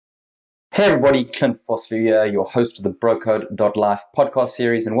Hey everybody, Clint Foster here, your host of the BroCode.life podcast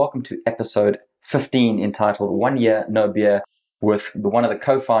series, and welcome to episode 15 entitled 1 Year No Beer with one of the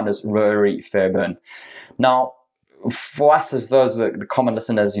co-founders, Rory Fairbairn. Now, for us as those the common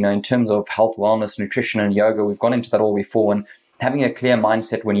listeners, in terms of health, wellness, nutrition, and yoga, we've gone into that all before, and having a clear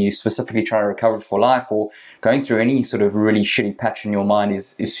mindset when you specifically try to recover for life or going through any sort of really shitty patch in your mind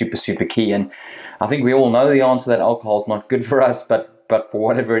is super, super key. And I think we all know the answer that alcohol is not good for us, but for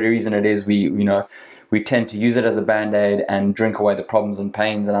whatever reason it is, we tend to use it as a band-aid and drink away the problems and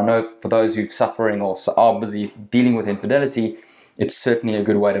pains. And I know for those who're suffering or are busy dealing with infidelity, it's certainly a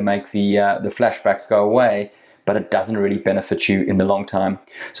good way to make the flashbacks go away, but it doesn't really benefit you in the long time.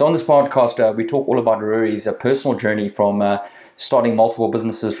 So on this podcast, we talk all about Rory's personal journey from starting multiple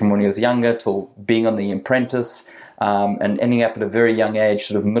businesses from when he was younger till being on The Apprentice, and ending up at a very young age,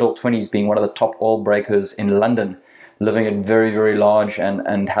 sort of middle 20s, being one of the top oil breakers in London, living it very, very large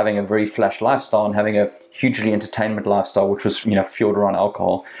and having a very flash lifestyle and having a hugely entertainment lifestyle, which was, fueled around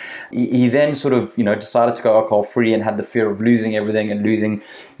alcohol. He then sort of, decided to go alcohol free and had the fear of losing everything and losing,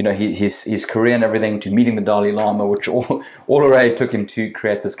 his career and everything, to meeting the Dalai Lama, which all already took him to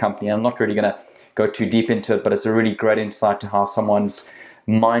create this company. I'm not really going to go too deep into it, but it's a really great insight to how someone's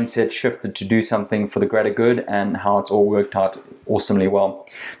mindset shifted to do something for the greater good and how it's all worked out awesomely well.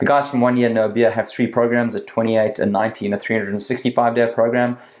 The guys from 1 Year No Beer have 3 programs, a 28, a 90, and a 365-day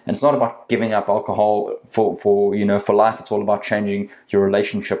program. And it's not about giving up alcohol for life. It's all about changing your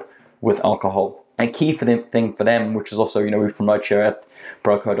relationship with alcohol. A key thing for them, which is also, we promote here at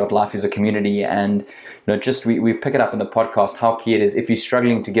BroCode.life, is a community. And, we pick it up in the podcast, how key it is if you're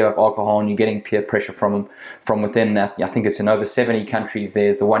struggling to give up alcohol and you're getting peer pressure from within that. I think it's in over 70 countries.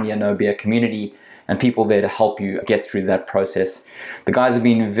 There's the 1 Year No Beer community and people there to help you get through that process. The guys have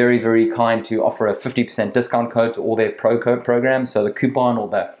been very, very kind to offer a 50% discount code to all their ProCode programs. So the coupon or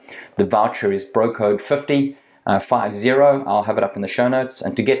the voucher is BroCode50. 50. I'll have it up in the show notes.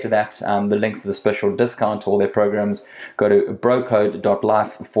 And to get to that, the link for the special discount to all their programs, go to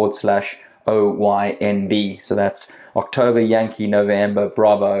brocode.life/OYNB. So that's October, Yankee, November,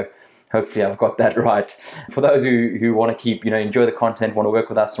 Bravo. Hopefully I've got that right. For those who want to keep, enjoy the content, want to work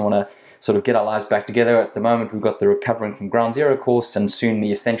with us and want to sort of get our lives back together, at the moment we've got the Recovering from Ground Zero course and soon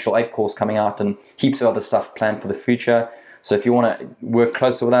the Essential 8 course coming out and heaps of other stuff planned for the future. So if you want to work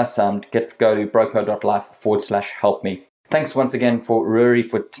closer with us, go to brocode.life/help me. Thanks once again for Rory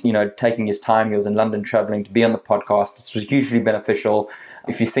for taking his time. He was in London traveling to be on the podcast. This was hugely beneficial.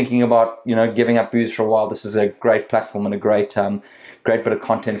 If you're thinking about giving up booze for a while, this is a great platform and a great bit of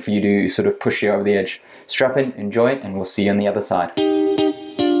content for you to sort of push you over the edge. Strap in, enjoy, and we'll see you on the other side.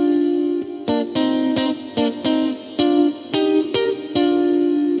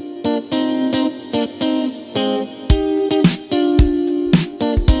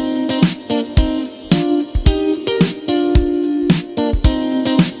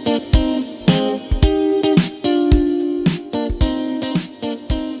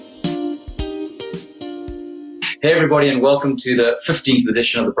 Hey everybody, and welcome to the 15th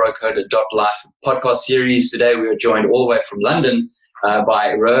edition of the BroCode.life podcast series. Today we are joined all the way from London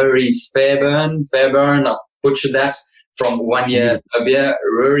by Rory Fairbairn. I butchered that, from 1 Year No Beer.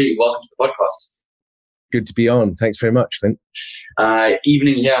 Rory, welcome to the podcast. Good to be on. Thanks very much, Clint.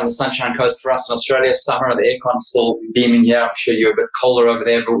 Evening here on the Sunshine Coast for us in Australia. Summer, the aircon's still beaming here. I'm sure you're a bit colder over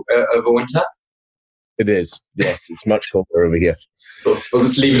there over winter. It is. Yes, it's much colder over here. We'll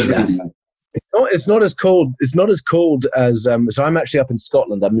just leave it at that. It's not as cold. It's not as cold as. So I'm actually up in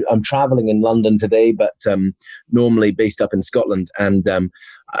Scotland. I'm traveling in London today, but normally based up in Scotland. And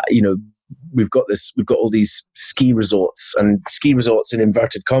we've got all these ski resorts in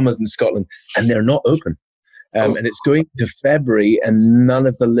inverted commas in Scotland, and they're not open. And it's going to February, and none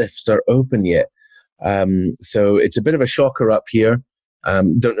of the lifts are open yet. So it's a bit of a shocker up here.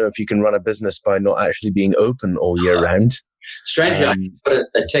 Don't know if you can run a business by not actually being open all year round. Strangely, I got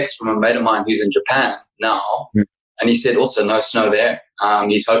a text from a mate of mine who's in Japan now, and he said also no snow there.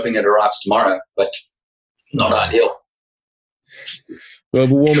 He's hoping it arrives tomorrow, but not ideal.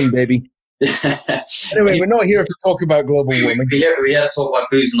 Global warming, baby. Anyway, we're not here to talk about global warming. We're here to talk about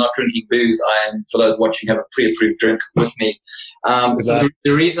booze and not drinking booze. I am, for those watching, have a pre-approved drink with me. So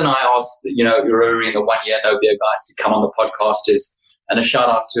the reason I asked, Rory and the 1 Year No Beer guys to come on the podcast is, and a shout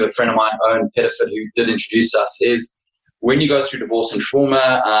out to a friend of mine, Owen Pettiford, who did introduce us, is when you go through divorce and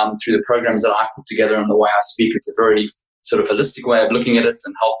trauma, through the programs that I put together and the way I speak, it's a very sort of holistic way of looking at it,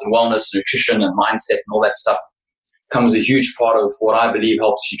 and health and wellness, nutrition and mindset and all that stuff comes a huge part of what I believe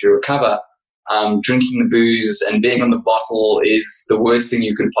helps you to recover. Drinking the booze and being on the bottle is the worst thing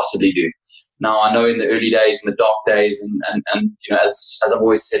you can possibly do. Now, I know in the early days, in the dark days, and as I've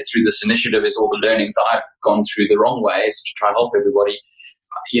always said, through this initiative is all the learnings I've gone through the wrong ways to try to help everybody.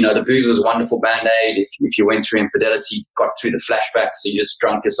 The booze was a wonderful Band-Aid. If you went through infidelity, got through the flashbacks, so you just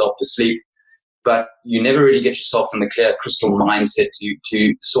drunk yourself to sleep. But you never really get yourself in the clear, crystal mindset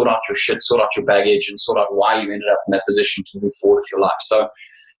to sort out your shit, sort out your baggage, and sort out why you ended up in that position to move forward with your life. So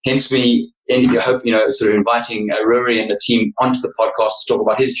hence me, sort of inviting Rory and the team onto the podcast to talk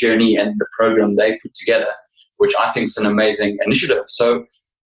about his journey and the program they put together, which I think is an amazing initiative. So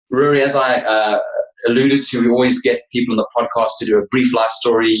Rory, as I alluded to, we always get people on the podcast to do a brief life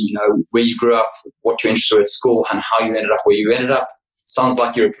story, where you grew up, what your interests were at school, and how you ended up where you ended up. Sounds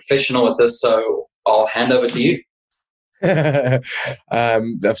like you're a professional at this, so I'll hand over to you.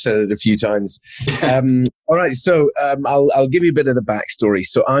 I've said it a few times. All right, so I'll give you a bit of the backstory.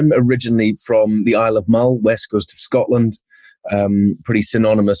 So I'm originally from the Isle of Mull, west coast of Scotland, pretty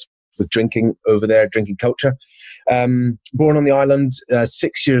synonymous with drinking over there, drinking culture. Born on the island,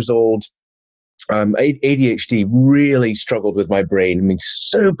 6 years old. ADHD really struggled with my brain. I mean,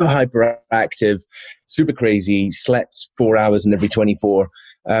 super hyperactive, super crazy, slept 4 hours in every 24.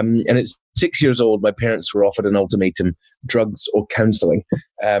 And at 6 years old, my parents were offered an ultimatum, drugs or counseling.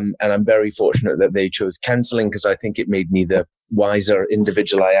 And I'm very fortunate that they chose counseling because I think it made me the wiser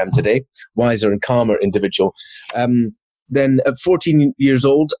individual I am today, wiser and calmer individual. Then at 14 years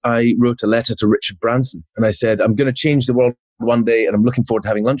old, I wrote a letter to Richard Branson and I said, I'm going to change the world one day and I'm looking forward to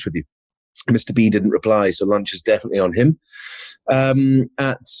having lunch with you. Mr. B didn't reply, so lunch is definitely on him.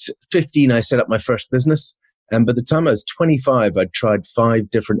 At 15, I set up my first business. And by the time I was 25, I'd tried 5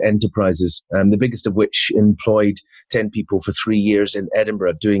 different enterprises, the biggest of which employed 10 people for 3 years in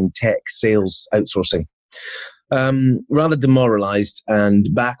Edinburgh doing tech sales outsourcing. Rather demoralized and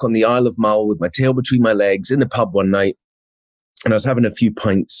back on the Isle of Mull with my tail between my legs in the pub one night. And I was having a few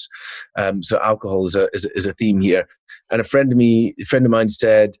pints. So alcohol is a theme here. And a friend of mine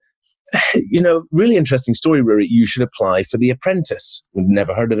said, really interesting story, Rory. You should apply for The Apprentice. I'd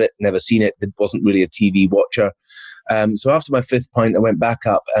never heard of it, never seen it. It wasn't really a TV watcher. So after my 5th pint, I went back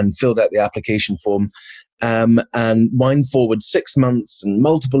up and filled out the application form. And wind forward 6 months and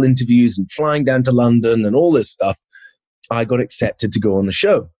multiple interviews and flying down to London and all this stuff, I got accepted to go on the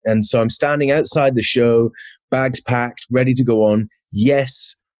show. And so I'm standing outside the show, bags packed, ready to go on.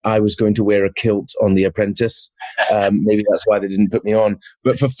 Yes, I was going to wear a kilt on The Apprentice. Maybe that's why they didn't put me on.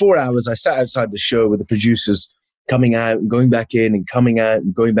 But for 4 hours, I sat outside the show with the producers coming out and going back in and coming out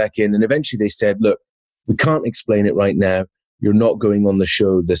and going back in. And eventually they said, look, we can't explain it right now. You're not going on the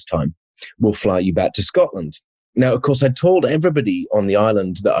show this time. We'll fly you back to Scotland. Now, of course, I told everybody on the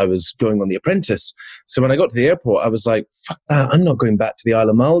island that I was going on The Apprentice. So when I got to the airport, I was like, fuck that, I'm not going back to the Isle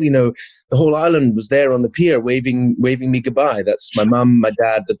of Mull. The whole island was there on the pier waving me goodbye. That's my mum, my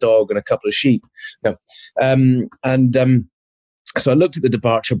dad, the dog, and a couple of sheep. No. So I looked at the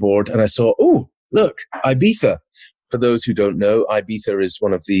departure board and I saw, oh, look, Ibiza. For those who don't know, Ibiza is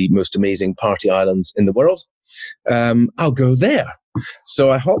one of the most amazing party islands in the world. I'll go there.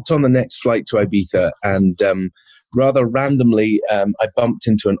 So I hopped on the next flight to Ibiza and rather randomly, I bumped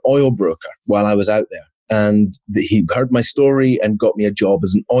into an oil broker while I was out there. And he heard my story and got me a job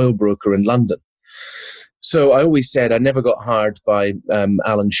as an oil broker in London. So I always said I never got hired by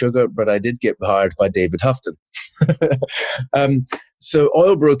Alan Sugar, but I did get hired by David Houghton. So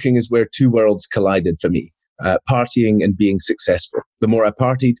oil broking is where 2 worlds collided for me, partying and being successful. The more I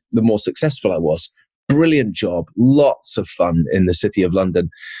partied, the more successful I was. Brilliant job, lots of fun in the city of London.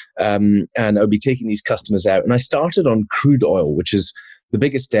 And I'll be taking these customers out. And I started on crude oil, which is the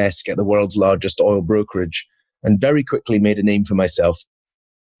biggest desk at the world's largest oil brokerage, and very quickly made a name for myself.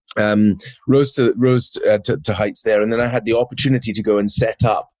 Rose to heights there. And then I had the opportunity to go and set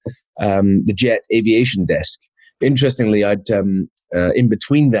up the jet aviation desk. Interestingly, I'd in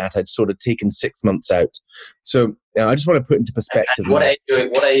between that, I'd sort of taken 6 months out. So I just want to put into perspective. What age are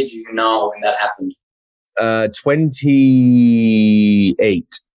you now when that happened? 28.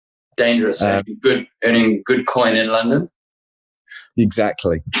 Dangerous. Earning good coin in London.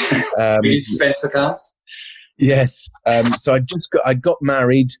 Exactly. Expense accounts. Yes. So I got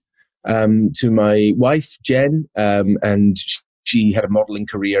married to my wife Jen, and she had a modeling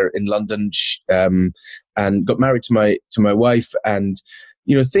career in London, and got married to my wife, and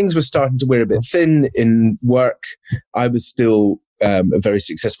things were starting to wear a bit thin in work. I was still a very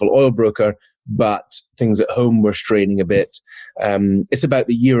successful oil broker, but things at home were straining a bit. It's about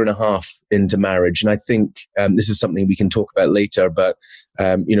the 1.5 years into marriage, and I think this is something we can talk about later, but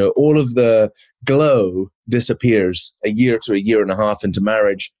all of the glow disappears a year to 1.5 years into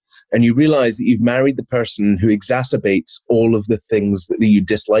marriage. and you realize that you've married the person who exacerbates all of the things that you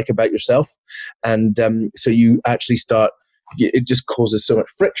dislike about yourself. And so you actually start, it just causes so much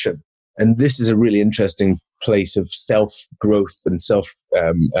friction. And this is a really interesting place of self-growth and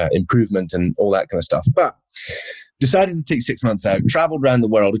self-improvement and all that kind of stuff. But decided to take 6 months out, traveled around the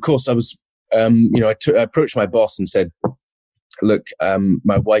world. Of course, I was, I approached my boss and said, look,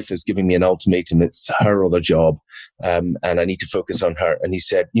 my wife is giving me an ultimatum. It's her or the job, and I need to focus on her. And he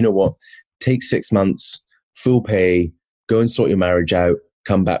said, you know what? Take 6 months, full pay, go and sort your marriage out,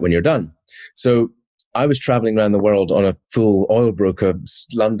 come back when you're done. So I was traveling around the world on a full oil broker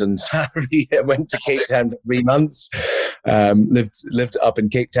London salary. I went to Cape Town for 3 months, lived up in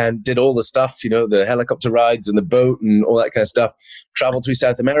Cape Town, did all the stuff, the helicopter rides and the boat and all that kind of stuff, traveled through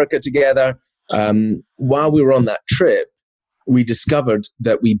South America together. While we were on that trip, we discovered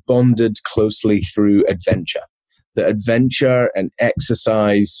that we bonded closely through adventure. The adventure and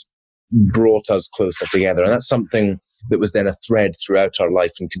exercise brought us closer together. And that's something that was then a thread throughout our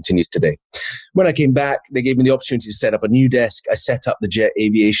life and continues today. When I came back, they gave me the opportunity to set up a new desk. I set up the Jet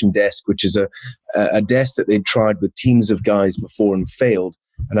Aviation Desk, which is a desk that they'd tried with teams of guys before and failed.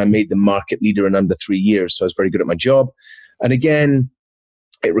 And I made them market leader in under 3 years. So I was very good at my job. And again,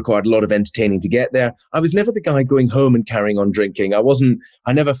 it required a lot of entertaining to get there. I was never the guy going home and carrying on drinking.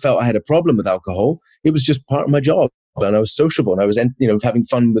 I never felt I had a problem with alcohol. It was just part of my job. And I was sociable and I was, having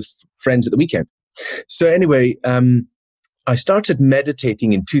fun with friends at the weekend. So anyway, I started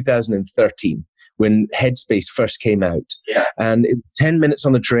meditating in 2013 when Headspace first came out. Yeah. And 10 minutes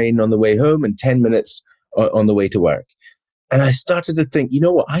on the train on the way home and 10 minutes on the way to work. And I started to think, you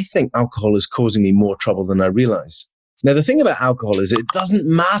know what? I think alcohol is causing me more trouble than I realize. Now, the thing about alcohol is it doesn't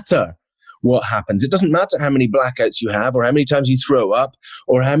matter what happens. It doesn't matter how many blackouts you have or how many times you throw up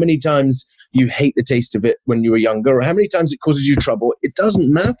or how many times you hate the taste of it when you were younger or how many times it causes you trouble. It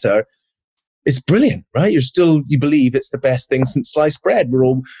doesn't matter. It's brilliant, right? You believe it's the best thing since sliced bread. We're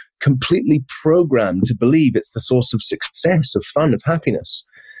all completely programmed to believe it's the source of success, of fun, of happiness.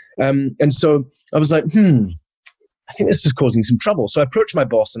 And so I was like, I think this is causing some trouble. So I approached my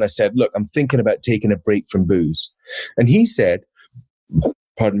boss and I said, look, I'm thinking about taking a break from booze. And he said,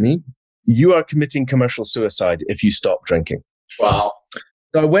 pardon me, you are committing commercial suicide if you stop drinking. Wow.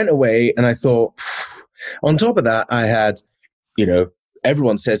 So I went away and I thought, on top of that, I had,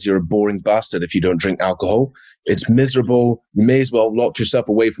 everyone says you're a boring bastard if you don't drink alcohol. It's miserable. You may as well lock yourself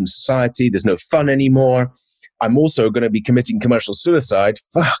away from society. There's no fun anymore. I'm also going to be committing commercial suicide.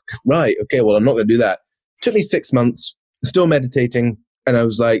 Fuck, right. Okay, well, I'm not going to do that. It took me 6 months, still meditating. And I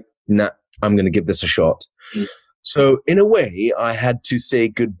was like, nah, I'm going to give this a shot. So in a way, I had to say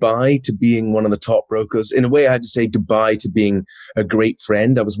goodbye to being one of the top brokers. In a way, I had to say goodbye to being a great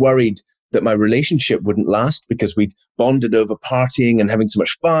friend. I was worried that my relationship wouldn't last because we'd bonded over partying and having so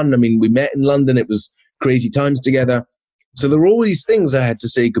much fun. I mean, we met in London. It was crazy times together. So there were all these things I had to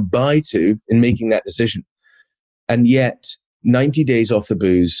say goodbye to in making that decision. And yet, 90 days off the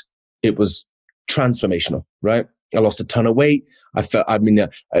booze, it was transformational, right? I lost a ton of weight. I felt,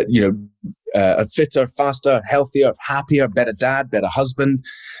 a fitter, faster, healthier, happier, better dad, better husband.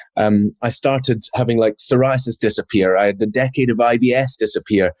 I started having psoriasis disappear. I had a decade of IBS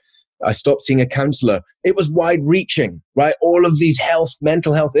disappear. I stopped seeing a counselor. It was wide reaching, right? All of these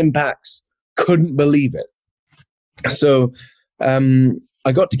mental health impacts. Couldn't believe it. So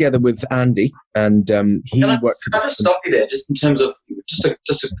I got together with Andy and he worked. Can I stop you there just in terms of just a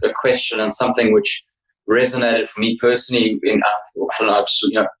question and something which resonated for me personally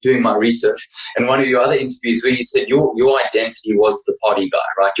doing my research. In one of your other interviews where you said your identity was the party guy,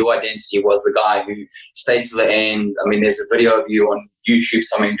 right? Your identity was the guy who stayed to the end. I mean, there's a video of you on YouTube,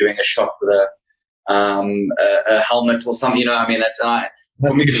 something doing a shot with a helmet or something, for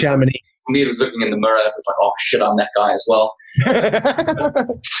me, Chamonix. For me, it was looking in the mirror. It was like, oh shit, I'm that guy as well.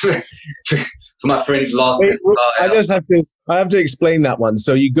 For my friends last night. I have to explain that one.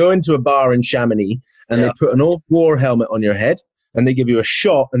 So you go into a bar in Chamonix and they put an old war helmet on your head and they give you a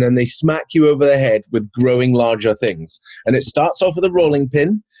shot and then they smack you over the head with growing larger things. And it starts off with a rolling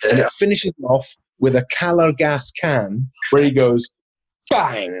pin and it finishes off with a Calor gas can where he goes,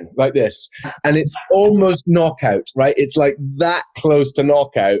 bang, like this. And it's almost knockout, right? It's like that close to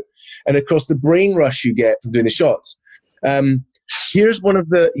knockout. And of course, the brain rush you get from doing the shots. Here's one of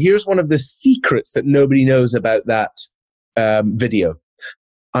the secrets that nobody knows about that video.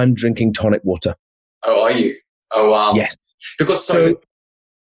 I'm drinking tonic water. Oh, are you? Oh, wow. Yes. Because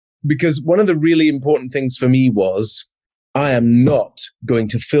one of the really important things for me was I am not going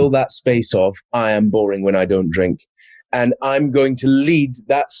to fill that space of I am boring when I don't drink. And I'm going to lead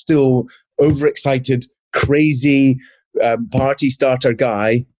that still overexcited, crazy party starter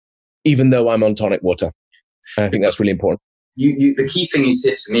guy even though I'm on tonic water. And I think that's really important. The key thing you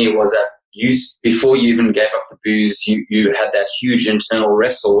said to me was that before you even gave up the booze, you had that huge internal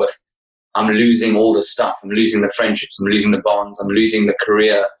wrestle with, I'm losing all this stuff. I'm losing the friendships. I'm losing the bonds. I'm losing the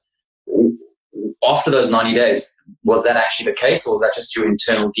career. After those 90 days, was that actually the case, or was that just your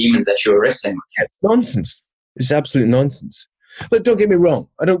internal demons that you were wrestling with? It's nonsense. It's absolute nonsense. But don't get me wrong.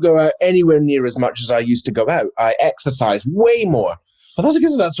 I don't go out anywhere near as much as I used to go out. I exercise way more. But that's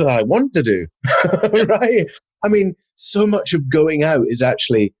because that's what I want to do, right? I mean, so much of going out is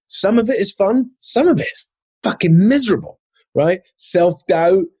actually, some of it is fun, some of it is fucking miserable, right?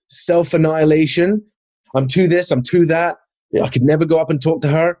 Self-doubt, self-annihilation. I'm too this, I'm too that. I could never go up and talk to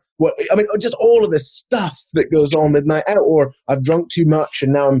her. Well, I mean, just all of this stuff that goes on midnight out, or I've drunk too much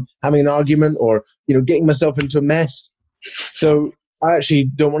and now I'm having an argument, or, getting myself into a mess. So I actually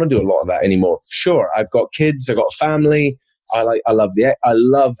don't want to do a lot of that anymore. Sure, I've got kids, I've got a family. I love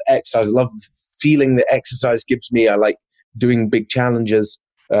exercise. I love the feeling that exercise gives me. I like doing big challenges.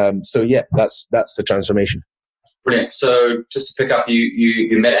 So yeah, that's the transformation. Brilliant. So just to pick up,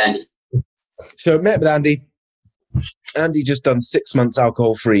 you met Andy. So met with Andy. Andy just done 6 months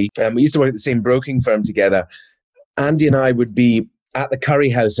alcohol free. We used to work at the same broking firm together. Andy and I would be at the curry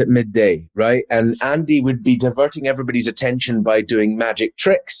house at midday, right? And Andy would be diverting everybody's attention by doing magic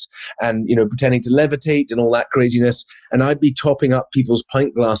tricks and, pretending to levitate and all that craziness. And I'd be topping up people's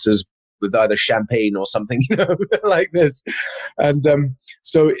pint glasses with either champagne or something, like this. And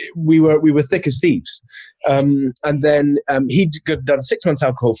so we were thick as thieves. And then he'd done 6 months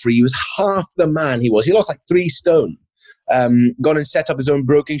alcohol free. He was half the man he was. He lost like 3 stone. Gone and set up his own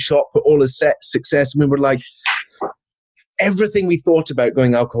broking shop, put all his success. And we were like, everything we thought about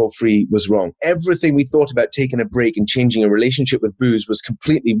going alcohol-free was wrong. Everything we thought about taking a break and changing a relationship with booze was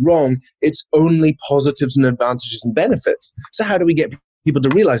completely wrong. It's only positives and advantages and benefits. So how do we get people to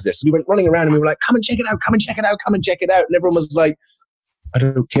realize this? We went running around and we were like, come and check it out, come and check it out, come and check it out. And everyone was like, I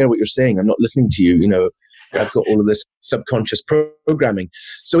don't care what you're saying. I'm not listening to you. I've got all of this subconscious programming.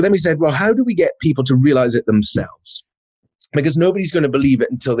 So then we said, well, how do we get people to realize it themselves? Because nobody's going to believe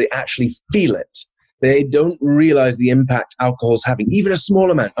it until they actually feel it. They don't realize the impact alcohol is having, even a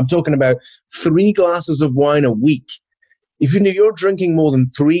small amount. I'm talking about 3 glasses of wine a week. If you're drinking more than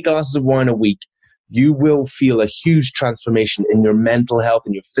 3 glasses of wine a week, you will feel a huge transformation in your mental health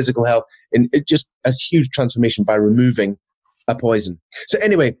and your physical health, and just a huge transformation by removing a poison. So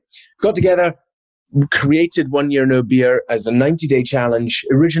anyway, got together, created 1 Year No Beer as a 90-day challenge.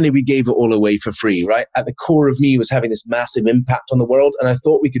 Originally, we gave it all away for free, right? At the core of me was having this massive impact on the world, and I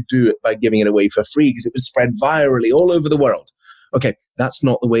thought we could do it by giving it away for free because it was spread virally all over the world. Okay, that's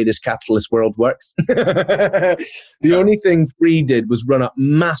not the way this capitalist world works. The only thing free did was run up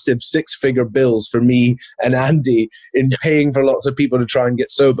massive 6-figure bills for me and Andy in paying for lots of people to try and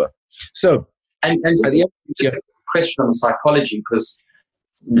get sober. So, and just a question on the psychology, because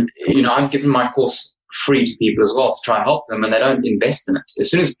I'm giving my course free to people as well to try and help them, and they don't invest in it. As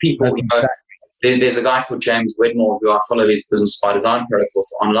soon as people, there's a guy called James Wedmore who I follow his business by design protocol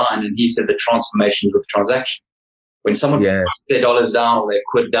online, and he said the transformation with the transaction. When someone puts their dollars down or their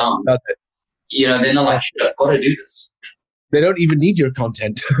quid down, they're not like, shit, I've got to do this. They don't even need your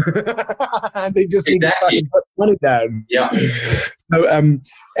content. They just need to fucking put money down. Yeah. So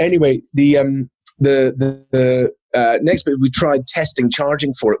anyway, the next bit, we tried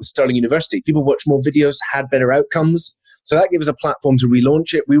charging for it with Stirling University. People watched more videos, had better outcomes. So that gave us a platform to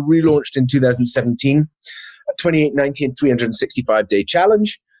relaunch it. We relaunched in 2017, 28, 90, and 365-day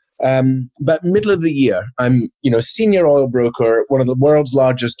challenge. But middle of the year, I'm, a senior oil broker, one of the world's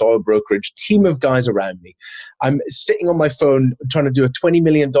largest oil brokerage, team of guys around me. I'm sitting on my phone trying to do a $20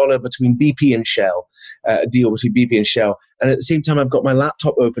 million between BP and Shell, a deal between BP and Shell. And at the same time, I've got my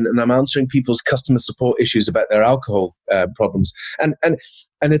laptop open and I'm answering people's customer support issues about their alcohol problems. And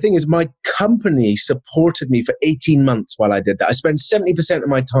the thing is, my company supported me for 18 months while I did that. I spent 70% of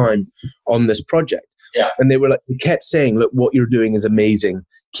my time on this project. Yeah. And they kept saying, look, what you're doing is amazing.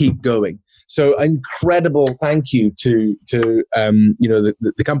 Keep going. So incredible thank you to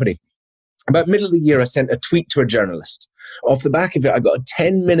the company. About middle of the year, I sent a tweet to a journalist. Off the back of it, I got a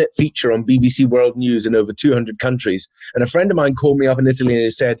 10-minute feature on BBC World News in over 200 countries. And a friend of mine called me up in Italy and he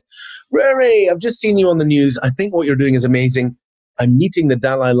said, Rory, I've just seen you on the news. I think what you're doing is amazing. I'm meeting the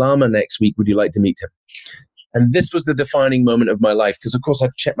Dalai Lama next week. Would you like to meet him? And this was the defining moment of my life because, of course, I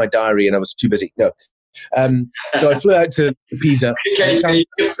checked my diary and I was too busy. No. So I flew out to Pisa. Can you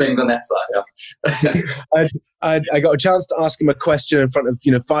give things on that side? Yeah. I got a chance to ask him a question in front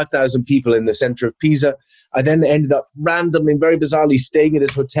of 5,000 people in the center of Pisa. I then ended up randomly, very bizarrely, staying at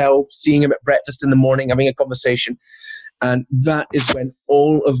his hotel, seeing him at breakfast in the morning, having a conversation. And that is when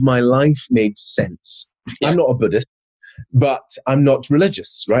all of my life made sense. Yeah. I'm not a Buddhist, but I'm not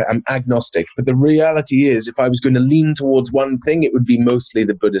religious, right? I'm agnostic. But the reality is, if I was going to lean towards one thing, it would be mostly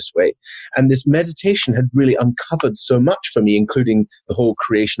the Buddhist way. And this meditation had really uncovered so much for me, including the whole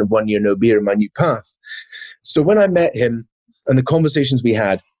creation of 1 Year No Beer, my new path. So when I met him and the conversations we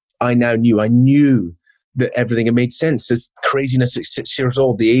had, I knew that everything had made sense. This craziness at 6 years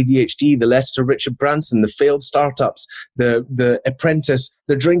old, the ADHD, the letter to Richard Branson, the failed startups, the apprentice,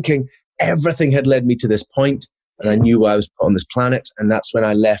 the drinking, everything had led me to this point. And I knew why I was put on this planet. And that's when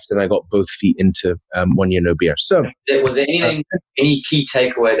I left and I got both feet into 1 Year No Beer. So, was there anything, any key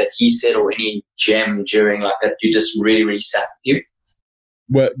takeaway that he said or any gem during like that you just really, really sat with you?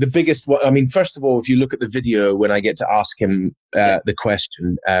 Well, the biggest one, I mean, first of all, if you look at the video, when I get to ask him the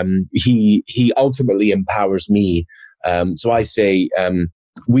question, he ultimately empowers me. So I say,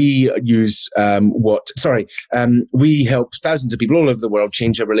 we help thousands of people all over the world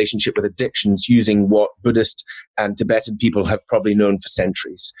change their relationship with addictions using what Buddhist and Tibetan people have probably known for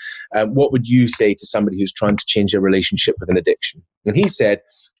centuries. What would you say to somebody who's trying to change their relationship with an addiction? And he said,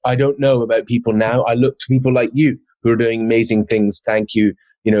 I don't know about people now. I look to people like you who are doing amazing things. Thank you.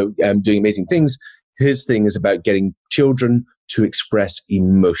 Doing amazing things. His thing is about getting children to express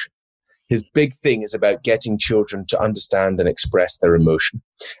emotion. His big thing is about getting children to understand and express their emotion.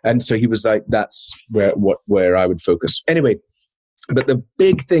 And so he was like, that's where I would focus. Anyway, but the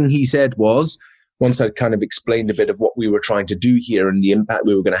big thing he said was, once I kind of explained a bit of what we were trying to do here and the impact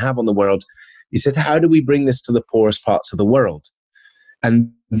we were going to have on the world, he said, how do we bring this to the poorest parts of the world?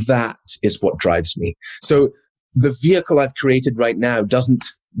 And that is what drives me. So the vehicle I've created right now doesn't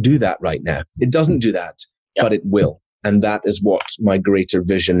do that right now. It doesn't do that, but it will. And that is what my greater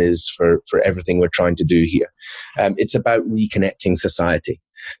vision is for everything we're trying to do here. It's about reconnecting society.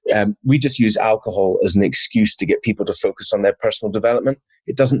 We just use alcohol as an excuse to get people to focus on their personal development.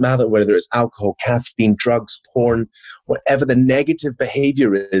 It doesn't matter whether it's alcohol, caffeine, drugs, porn, whatever the negative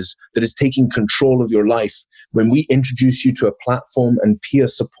behavior is that is taking control of your life. When we introduce you to a platform and peer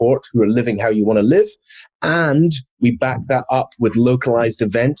support who are living how you want to live, and we back that up with localized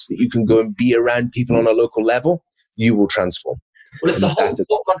events that you can go and be around people on a local level, you will transform. Well, it's a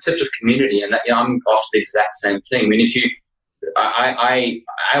whole concept of community, and that, I'm after the exact same thing. I mean, I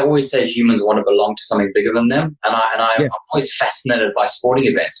always say humans want to belong to something bigger than them, and I'm always fascinated by sporting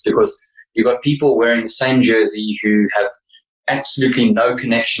events because you've got people wearing the same jersey who have absolutely no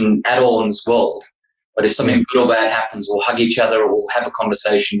connection at all in this world. But if something good or bad happens, we'll hug each other or we'll have a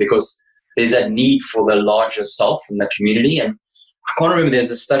conversation because there's that need for the larger self in the community. And I can't remember,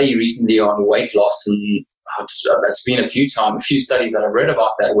 there's a study recently on weight loss, and it's been a few studies that I've read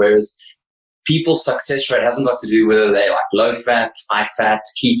about that, whereas people's success rate hasn't got to do whether they're like low fat, high fat,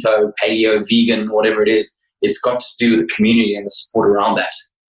 keto, paleo, vegan, whatever it is. It's got to do with the community and the support around that,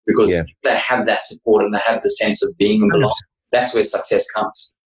 because they have that support and they have the sense of being and belonging. That's where success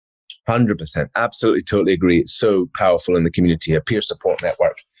comes. 100%. Absolutely, totally agree. It's so powerful in the community, a peer support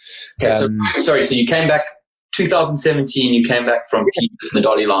network. Okay, so you came back 2017, you came back from the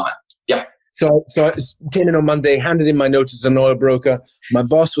Dalai Lama. Yeah. So I came in on Monday, handed in my notice as an oil broker. My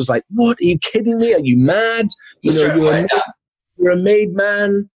boss was like, what? Are you kidding me? Are you mad? You're a made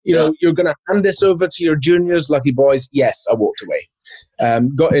man. You're going to hand this over to your juniors, lucky boys. Yes, I walked away.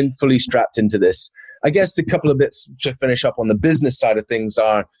 Got in fully strapped into this. I guess the couple of bits to finish up on the business side of things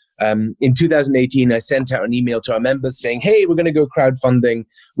are, in 2018, I sent out an email to our members saying, hey, we're going to go crowdfunding.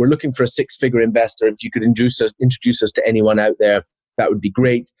 We're looking for a 6-figure investor. If you could introduce us to anyone out there, that would be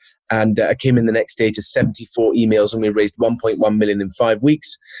great. And I came in the next day to 74 emails, and we raised 1.1 million in 5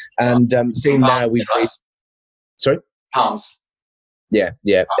 weeks. And same now, we've raised... Sorry? Pounds. Yeah.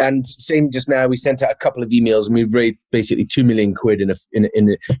 And same just now, we sent out a couple of emails, and we've raised basically 2 million quid in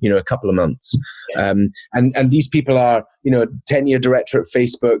a couple of months. And these people are, a 10-year director at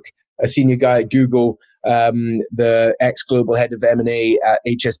Facebook, a senior guy at Google, the ex-global head of M&A at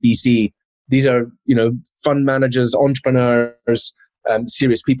HSBC. These are, fund managers, entrepreneurs,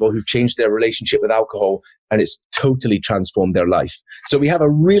 serious people who've changed their relationship with alcohol, and it's totally transformed their life. So we have a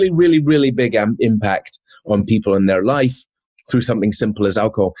really, really, really big impact on people in their life through something simple as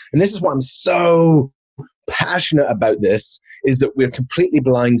alcohol. And this is what I'm so passionate about this, is that we're completely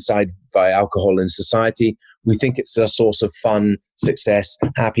blindsided by alcohol in society. We think it's a source of fun, success,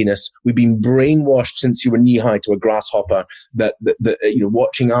 happiness. We've been brainwashed since you were knee-high to a grasshopper that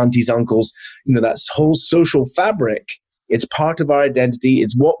watching aunties, uncles, that whole social fabric. It's part of our identity.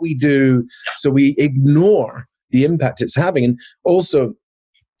 It's what we do. So we ignore the impact it's having. And also,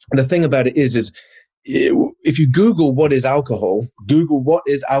 the thing about it is if you Google what is alcohol,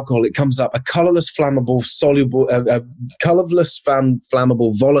 it comes up a colorless, flammable,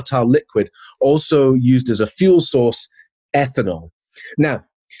 flammable, volatile liquid, also used as a fuel source, ethanol. Now,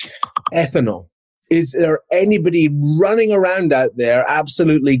 ethanol. Is there anybody running around out there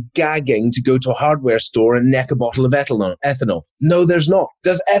absolutely gagging to go to a hardware store and neck a bottle of ethanol? No, there's not.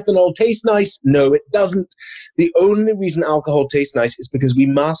 Does ethanol taste nice? No, it doesn't. The only reason alcohol tastes nice is because we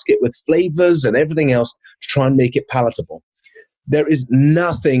mask it with flavors and everything else to try and make it palatable. There has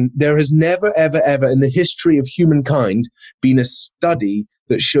never, ever, ever in the history of humankind been a study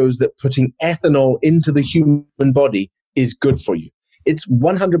that shows that putting ethanol into the human body is good for you. It's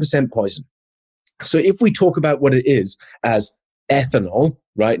 100% poison. So if we talk about what it is as ethanol,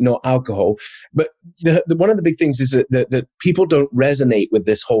 right, not alcohol, but one of the big things is that people don't resonate with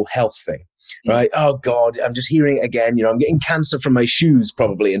this whole health thing, right? Oh God, I'm just hearing it again. I'm getting cancer from my shoes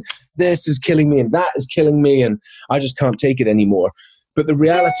probably, and this is killing me and that is killing me, and I just can't take it anymore. But the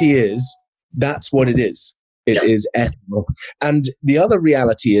reality is that's what it is. It is ethanol. And the other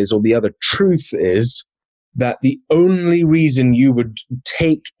reality is, or the other truth is, that the only reason you would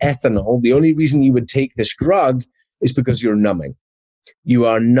take ethanol, the only reason you would take this drug is because you're numbing. You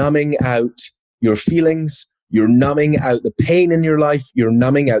are numbing out your feelings. You're numbing out the pain in your life. You're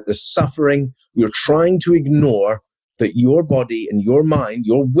numbing out the suffering. You're trying to ignore that your body and your mind,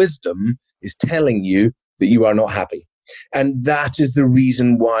 your wisdom is telling you that you are not happy. And that is the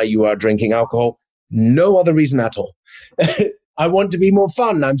reason why you are drinking alcohol. No other reason at all. I want to be more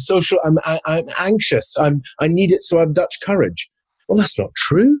fun. I'm social. I'm anxious. I need it, so I have Dutch courage. Well, that's not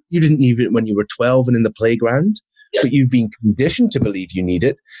true. You didn't need it when you were 12 and in the playground, but you've been conditioned to believe you need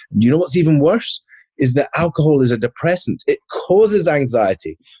it. Do you know what's even worse? Is that alcohol is a depressant. It causes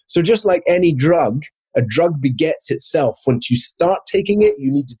anxiety. So just like any drug, a drug begets itself. Once you start taking it,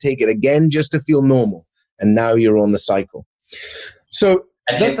 you need to take it again just to feel normal. And now you're on the cycle. So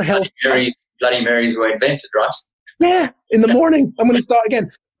that's the health. Bloody Marys were invented, right? Yeah, in the morning, I'm going to start again.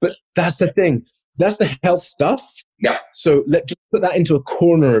 But that's the thing. That's the health stuff. Yeah. So just put that into a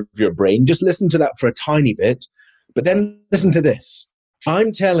corner of your brain. Just listen to that for a tiny bit. But then listen to this.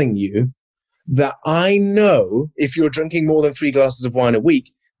 I'm telling you that I know if you're drinking more than 3 glasses of wine a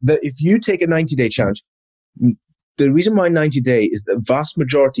week, that if you take a 90-day challenge, the reason why 90-day is the vast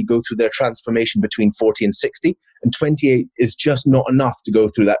majority go through their transformation between 40 and 60, and 28 is just not enough to go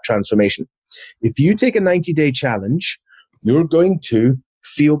through that transformation. If you take a 90-day challenge, you're going to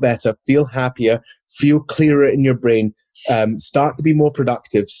feel better, feel happier, feel clearer in your brain, start to be more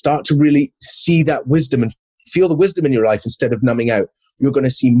productive, start to really see that wisdom and feel the wisdom in your life instead of numbing out. You're going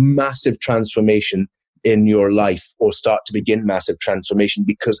to see massive transformation in your life, or start to begin massive transformation,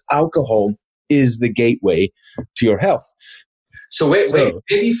 because alcohol is the gateway to your health. So where have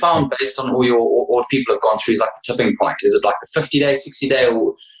you found, based on all people have gone through, is like the tipping point? Is it like the 50-day, 60-day?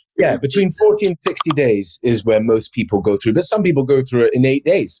 Or yeah, between 40 and 60 days is where most people go through. But some people go through it in 8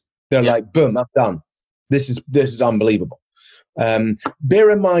 days. They're like, boom, I'm done. This is unbelievable. Bear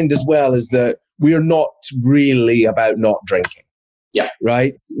in mind as well is that we're not really about not drinking. Yeah.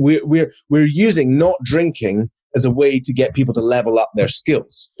 Right? We're using not drinking as a way to get people to level up their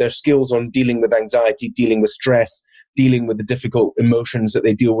skills on dealing with anxiety, dealing with stress, dealing with the difficult emotions that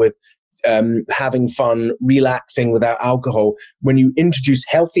they deal with, having fun, relaxing without alcohol. When you introduce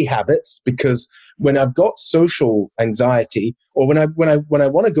healthy habits, because when I've got social anxiety, or when I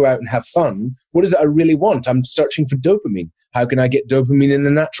want to go out and have fun, what is it I really want? I'm searching for dopamine. How can I get dopamine in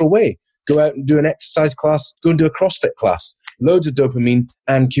a natural way? Go out and do an exercise class, go and do a CrossFit class, loads of dopamine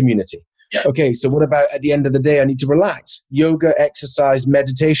and community. Yeah. Okay, so what about at the end of the day, I need to relax, yoga, exercise,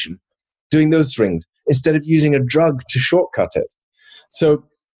 meditation, doing those things instead of using a drug to shortcut it. So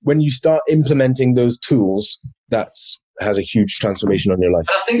when you start implementing those tools, that has a huge transformation on your life.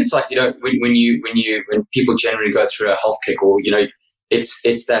 But I think it's like, when people generally go through a health kick, or, it's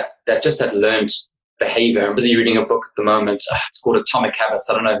that learned behavior. I'm busy reading a book at the moment. It's called Atomic Habits.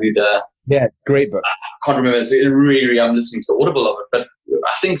 I don't know who great book. I can't remember. It's really, I'm listening to the Audible of it. But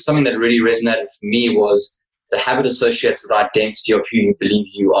I think something that really resonated for me was the habit associates with identity of who you believe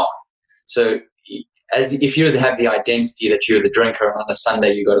you are. So as if you have the identity that you're the drinker, and on a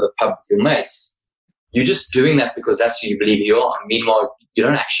Sunday you go to the pub with your mates, you're just doing that because that's who you believe you are. Meanwhile, you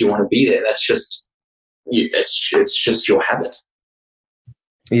don't actually want to be there. That's just it's just your habit.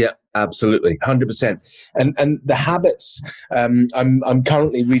 Yeah, absolutely, 100%. And the habits. I'm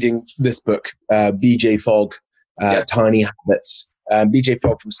currently reading this book, BJ Fogg, Tiny Habits. BJ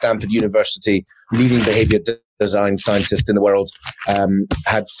Fogg from Stanford University, leading behavior design scientist in the world,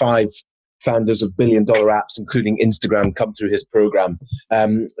 had five founders of billion-dollar apps, including Instagram, come through his program.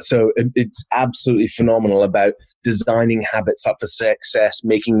 So it's absolutely phenomenal about designing habits up for success,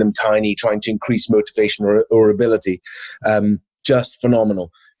 making them tiny, trying to increase motivation or ability. Just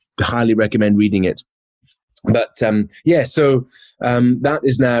phenomenal. Highly recommend reading it. But that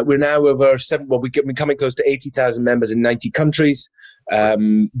is now, we're now over we're coming close to 80,000 members in 90 countries.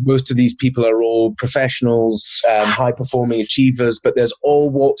 Most of these people are all professionals, high-performing achievers, but there's all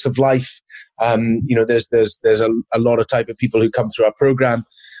walks of life. There's a lot of type of people who come through our program,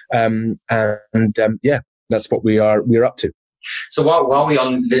 that's what we're up to. So while we're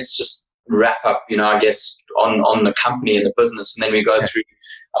on, let's just wrap up, I guess on the company and the business, and then we go through.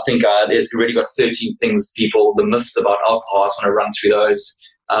 I think there's already got 13 things, the myths about alcohol. I just want to run through those.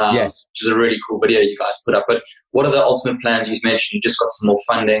 Yes. Which is a really cool video you guys put up. But what are the ultimate plans? You've mentioned you just got some more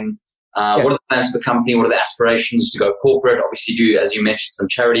funding. Yes. What are the plans for the company? What are the aspirations to go corporate? Obviously, do, as you mentioned, some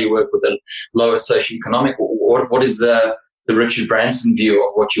charity work with a lower socioeconomic. What is the Richard Branson view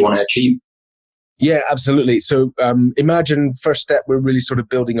of what you want to achieve? Yeah, absolutely. So imagine first step, we're really sort of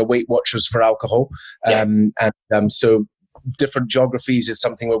building a Weight Watchers for alcohol. So different geographies is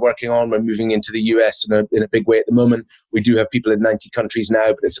something we're working on. We're moving into the US in a big way at the moment. We do have people in 90 countries now,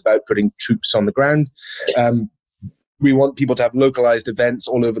 but it's about putting troops on the ground. We want people to have localized events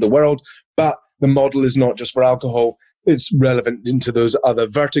all over the world, but the model is not just for alcohol. It's relevant into those other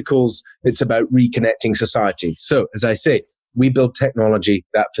verticals. It's about reconnecting society. So as I say, we build technology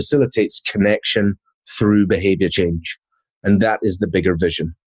that facilitates connection through behavior change. And that is the bigger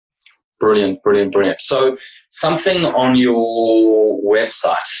vision. Brilliant. So something on your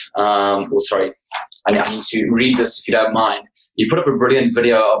website, I need to read this if you don't mind. You put up a brilliant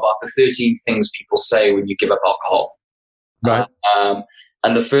video about the 13 things people say when you give up alcohol. Right.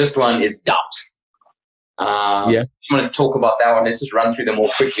 And the first one is doubt. So I just want to talk about that one. Let's just run through them more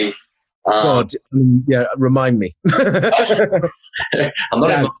quickly. Remind me. I'm not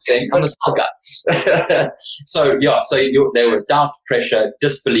a marketing, I'm a sales guy. So there were doubt, pressure,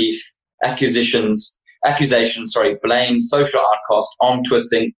 disbelief, accusation, blame, social outcast, arm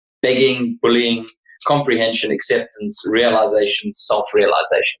twisting, begging, bullying, comprehension, acceptance, realization,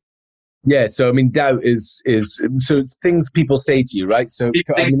 self-realization. Yeah, so I mean, doubt is so it's things people say to you, right? So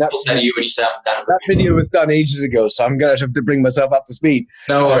people say to you when you say I'm done. That video was done ages ago, so I'm gonna have to bring myself up to speed.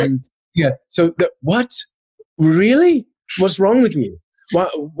 No worries. So what? Really? What's wrong with you?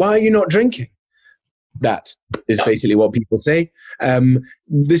 Why are you not drinking? That is basically what people say.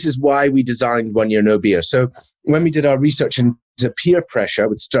 This is why we designed 1 Year No Beer. So when we did our research into peer pressure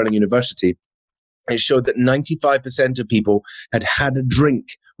with Stirling University, it showed that 95% of people had had a drink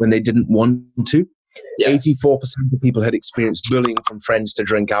when they didn't want to. Yeah. 84% of people had experienced bullying from friends to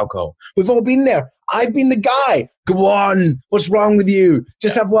drink alcohol. We've all been there. I've been the guy. Go on. What's wrong with you?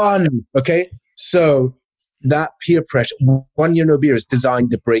 Just have one. Okay. So that peer pressure, 1 Year No Beer is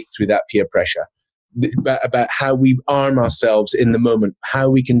designed to break through that peer pressure. About how we arm ourselves in the moment, how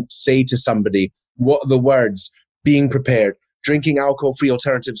we can say to somebody, what are the words, being prepared, drinking alcohol-free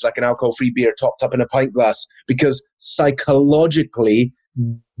alternatives like an alcohol-free beer topped up in a pint glass, because psychologically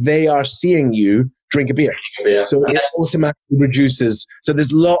they are seeing you drink a beer. So it automatically reduces. So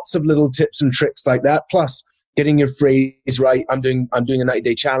there's lots of little tips and tricks like that. Plus getting your phrase right. I'm doing a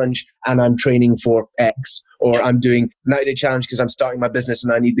 90-day challenge and I'm training for X, or I'm doing a 90-day challenge because I'm starting my business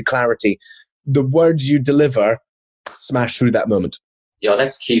and I need the clarity. The words you deliver smash through that moment. Yeah,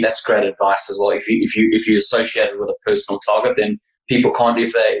 that's key. That's great advice as well. If you associate it with a personal target, then people can't.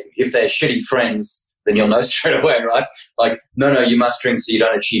 If they're shitty friends, then you'll know straight away, right? Like, no, you must drink so you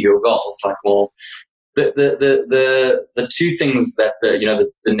don't achieve your goal. It's like, well, the two things that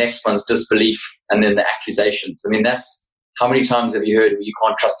the next one's disbelief and then the accusations. I mean, that's how many times have you heard you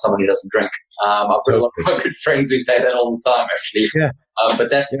can't trust someone who doesn't drink? I've got a lot of my good friends who say that all the time, actually. Yeah.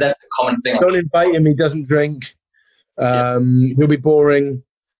 But that's a common thing. Don't invite him. He doesn't drink. He'll be boring.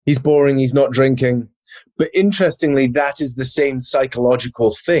 He's boring. He's not drinking. But interestingly, that is the same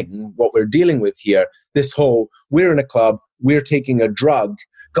psychological thing, what we're dealing with here. This whole, we're in a club, we're taking a drug.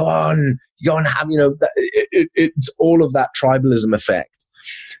 Go on, have, it's all of that tribalism effect.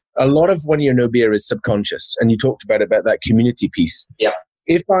 A lot of 1 Year No Beer is subconscious. And you talked about that community piece. Yeah.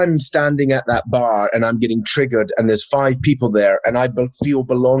 If I'm standing at that bar and I'm getting triggered and there's 5 people there and I feel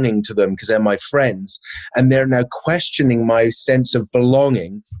belonging to them because they're my friends, and they're now questioning my sense of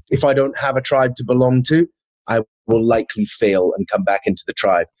belonging, if I don't have a tribe to belong to, I will likely fail and come back into the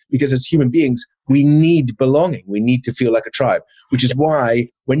tribe. Because as human beings, we need belonging. We need to feel like a tribe, which is why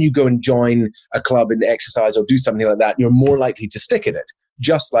when you go and join a club and exercise or do something like that, you're more likely to stick at it.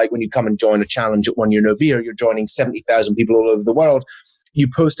 Just like when you come and join a challenge at 1 Year No Beer, you're joining 70,000 people all over the world. you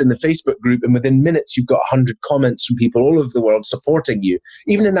post in the Facebook group, and within minutes, you've got 100 comments from people all over the world supporting you.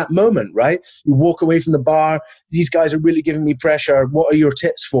 Even in that moment, right? You walk away from the bar. These guys are really giving me pressure. What are your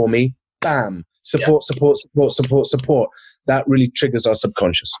tips for me? Bam. Support. That really triggers our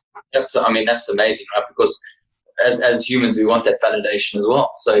subconscious. That's amazing, right? Because as humans, we want that validation as well.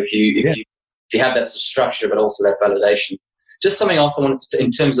 So if you have that structure, but also that validation. Just something else I wanted to,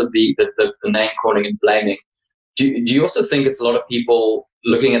 in terms of the name calling and blaming. Do you also think it's a lot of people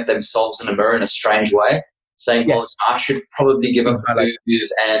looking at themselves in a mirror in a strange way, saying, "Well, I should probably give up the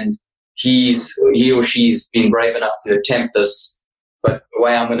booze," and he or she's been brave enough to attempt this, but the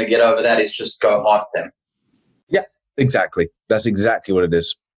way I'm going to get over that is just go hard at them. Yeah, exactly. That's exactly what it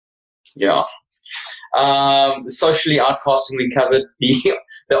is. Yeah. Socially outcasting, we covered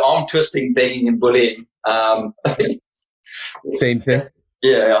the arm twisting, begging, and bullying. Same thing.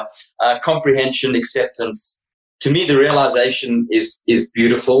 Yeah. Comprehension, acceptance. To me, the realization is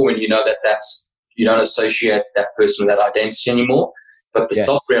beautiful when you know that's you don't associate that person with that identity anymore. But the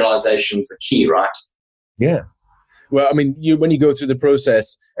self-realization is the key, right? Yeah. Well, I mean, when you go through the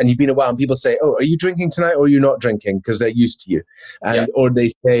process and you've been a while, and people say, "Oh, are you drinking tonight, or are you not drinking?" Because they're used to you, or they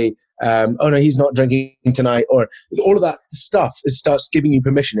say, "Oh no, he's not drinking tonight," or all of that stuff. It starts giving you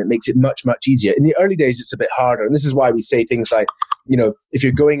permission. It makes it much, much easier. In the early days, it's a bit harder, and this is why we say things like, if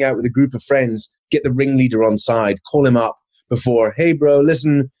you're going out with a group of friends, get the ringleader on side, call him up before. Hey, bro,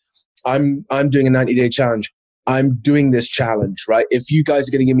 listen, I'm doing a 90-day challenge. I'm doing this challenge, right? If you guys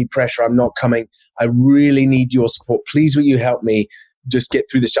are going to give me pressure, I'm not coming. I really need your support. Please, will you help me just get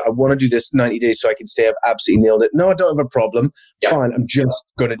through this? I want to do this 90 days so I can say I've absolutely nailed it. No, I don't have a problem. Yeah. Fine, I'm just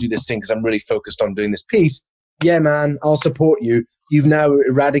going to do this thing because I'm really focused on doing this piece. Yeah, man, I'll support you. You've now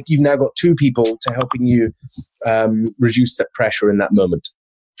got two people to helping you reduce that pressure in that moment.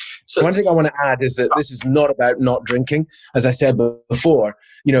 So one thing I want to add is that this is not about not drinking. As I said before,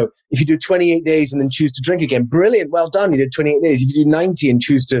 if you do 28 days and then choose to drink again, brilliant, well done. You did 28 days. If you do 90 and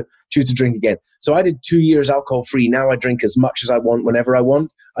choose to drink again. So I did 2 years alcohol free. Now I drink as much as I want, whenever I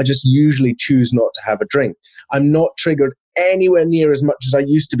want. I just usually choose not to have a drink. I'm not triggered anywhere near as much as I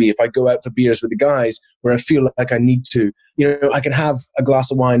used to be if I go out for beers with the guys, where I feel like I need to. I can have a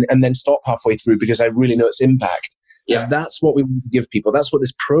glass of wine and then stop halfway through because I really know its impact. Yeah, that's what we want to give people. That's what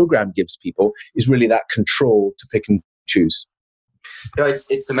this program gives people, is really that control to pick and choose.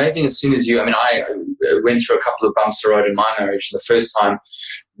 It's amazing. As soon as I went through a couple of bumps the road in my marriage. The first time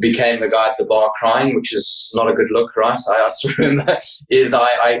became the guy at the bar crying, which is not a good look, right? I also remember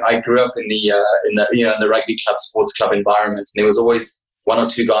I grew up in the rugby club, sports club environment, and there was always one or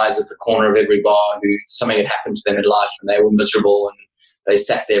two guys at the corner of every bar who something had happened to them in life and they were miserable and they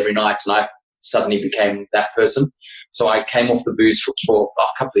sat there every night, and I suddenly became that person. So I came off the booze for a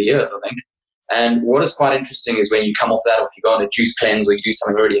couple of years, I think. And what is quite interesting is when you come off that, or if you go on a juice cleanse or you do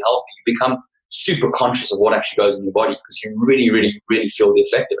something really healthy, you become super conscious of what actually goes in your body because you really, really, really feel the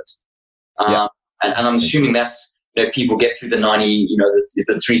effect of it. And I'm assuming that's, people get through the 90, the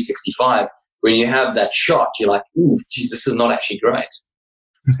 365. When you have that shot, you're like, ooh, geez, this is not actually great.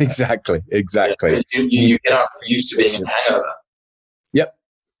 Exactly. You get up used to being in a hangover. Yep.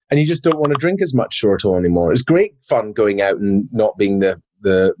 And you just don't want to drink as much short on anymore. It's great fun going out and not being the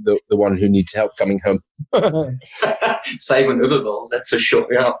one who needs help coming home. Saving Uber bills, that's for sure.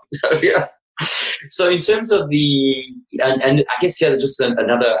 Yeah. So in terms of and I guess just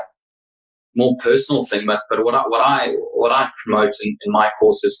another more personal thing, but what I promote in my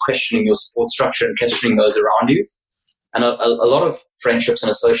course is questioning your support structure and questioning those around you. And a lot of friendships and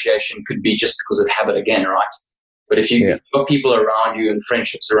association could be just because of habit again, right? But if you've got people around you and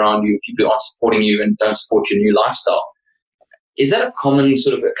friendships around you, people who aren't supporting you and don't support your new lifestyle, is that a common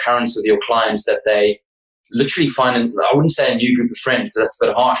sort of occurrence with your clients that they literally find, I wouldn't say a new group of friends because that's a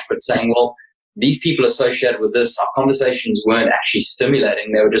bit harsh, but saying, well, these people associated with this, our conversations weren't actually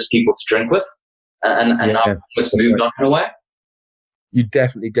stimulating. They were just people to drink with. And now it's moved on in a way. You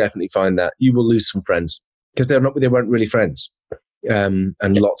definitely find that. You will lose some friends because they weren't really friends. And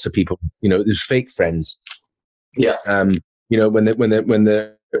lots of people, there's fake friends. Yeah. When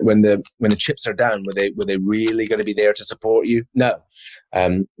the chips are down, were they really going to be there to support you? No.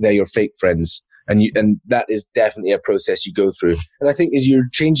 They're your fake friends. And that is definitely a process you go through. And I think as you're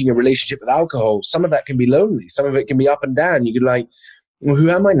changing a relationship with alcohol, some of that can be lonely. Some of it can be up and down. You could like, well, who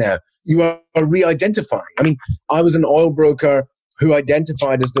am I now? You are re-identifying. I mean, I was an oil broker who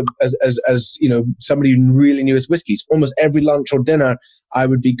identified as somebody who really knew his whiskeys. Almost every lunch or dinner, I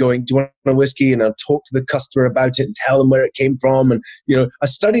would be going, do you want a whiskey? And I'd talk to the customer about it and tell them where it came from. And, I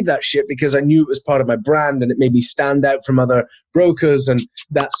studied that shit because I knew it was part of my brand and it made me stand out from other brokers. And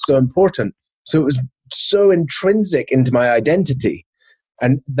that's so important. So it was so intrinsic into my identity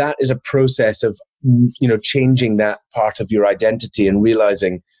And that is a process of, changing that part of your identity and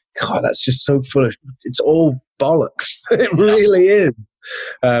realizing, God, that's just so foolish. It's all bollocks. It really is.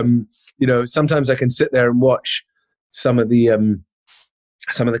 Sometimes I can sit there and watch some of the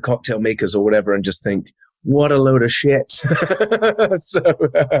cocktail makers or whatever and just think, what a load of shit.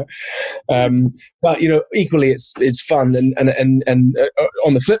 But equally it's fun and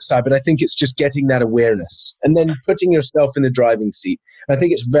on the flip side, but I think it's just getting that awareness and then putting yourself in the driving seat. I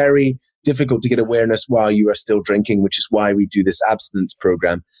think it's very difficult to get awareness while you are still drinking, which is why we do this abstinence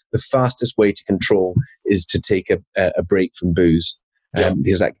program. The fastest way to control is to take a break from booze,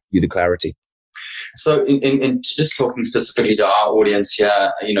 because that gives you the clarity. So in just talking specifically to our audience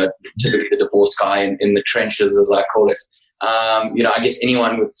here, typically the divorce guy in the trenches, as I call it, I guess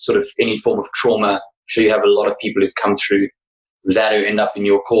anyone with sort of any form of trauma, I'm sure you have a lot of people who've come through that who end up in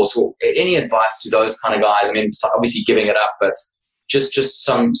your course. Or any advice to those kind of guys? I mean, obviously giving it up, but just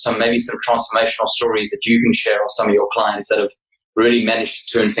some maybe some transformational stories that you can share of some of your clients that have really managed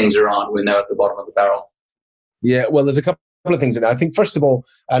to turn things around when they're at the bottom of the barrel. Yeah, well, there's a couple of things in there. I think, first of all,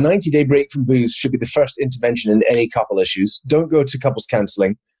 a 90-day break from booze should be the first intervention in any couple issues. Don't go to couples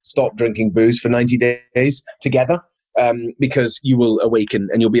counseling. Stop drinking booze for 90 days together, because you will awaken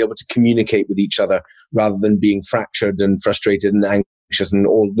and you'll be able to communicate with each other rather than being fractured and frustrated and anxious and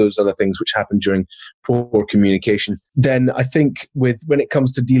all those other things which happen during poor communication. Then I think when it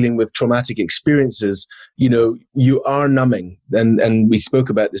comes to dealing with traumatic experiences, you are numbing. And we spoke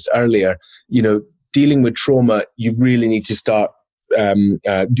about this earlier, dealing with trauma, you really need to start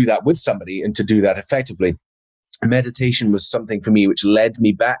do that with somebody and to do that effectively. Meditation was something for me which led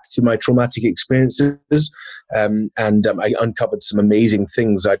me back to my traumatic experiences, and I uncovered some amazing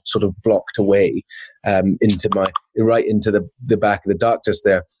things I'd sort of blocked away into the back of the darkness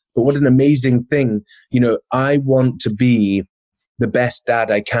there. But what an amazing thing. I want to be the best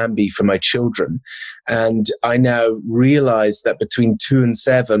dad I can be for my children. And I now realize that between 2 and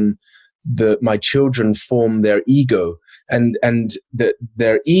 7, my children form their ego, and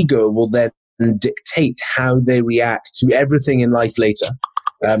their ego will then dictate how they react to everything in life later.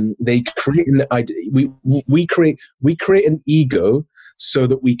 They create we create an ego so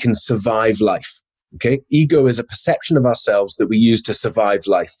that we can survive life. Okay, ego is a perception of ourselves that we use to survive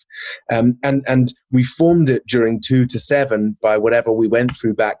life, and we formed it during 2 to 7 by whatever we went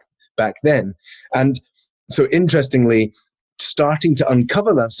through back then. And so, interestingly, starting to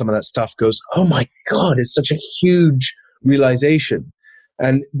uncover some of that stuff goes, oh my God, it's such a huge realization.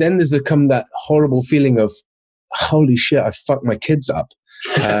 And then there's come that horrible feeling of, holy shit, I fucked my kids up.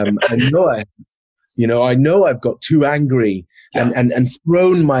 I know I've got too angry and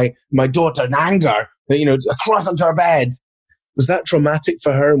thrown my daughter in anger, across onto her bed. Was that traumatic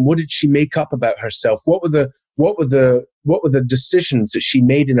for her? And what did she make up about herself? What were the decisions that she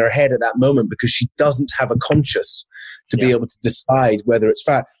made in her head at that moment? Because she doesn't have a conscious to be able to decide whether it's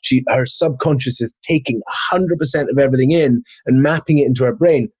fact. Her subconscious is taking 100% of everything in and mapping it into her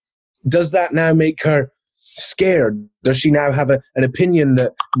brain. Does that now make her scared? Does she now have an opinion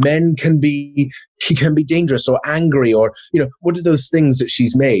that men can be dangerous or angry, or what are those things that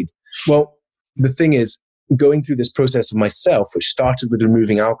she's made? Well, the thing is, going through this process of myself, which started with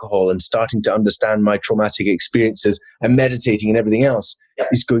removing alcohol and starting to understand my traumatic experiences and meditating and everything else,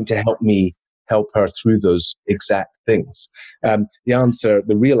 is going to help her through those exact things. The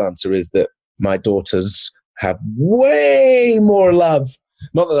real answer is that my daughters have way more love.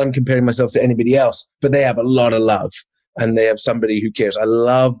 Not that I'm comparing myself to anybody else, but they have a lot of love, and they have somebody who cares. I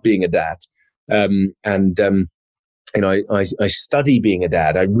love being a dad. I study being a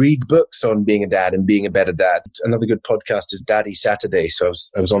dad. I read books on being a dad and being a better dad. Another good podcast is Daddy Saturday. So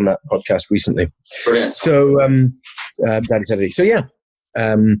I was on that podcast recently. Brilliant. So Daddy Saturday. So yeah,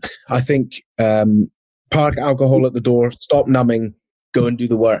 I think park alcohol at the door, stop numbing, go and do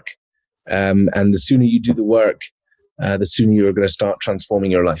the work. And the sooner you do the work, the sooner you're going to start transforming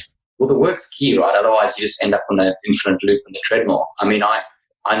your life. Well, the work's key, right? Otherwise, you just end up on the infinite loop and the treadmill. I mean,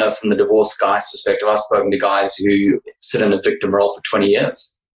 I know from the divorce guy's perspective, I've spoken to guys who sit in a victim role for 20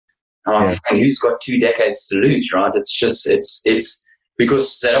 years. And who's got 2 decades to lose, right? It's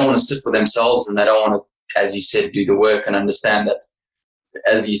because they don't want to sit with themselves, and they don't want to, as you said, do the work and understand that,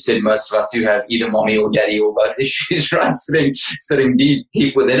 as you said, most of us do have either mommy or daddy or both issues, right? Sitting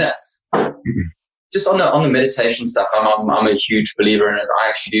deep within us. Mm-hmm. Just on the meditation stuff, I'm a huge believer in it. I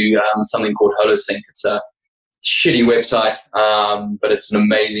actually do something called HoloSync. It's a shitty website, but it's an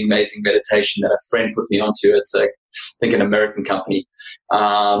amazing meditation that a friend put me onto. It's I think an American company.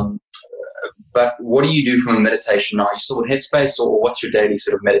 But what do you do from a meditation? Are you still with Headspace, or what's your daily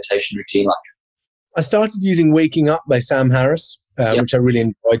sort of meditation routine like? I started using Waking Up by Sam Harris. which I really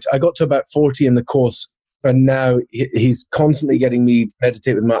enjoyed. I got to about 40 in the course, and now he's constantly getting me to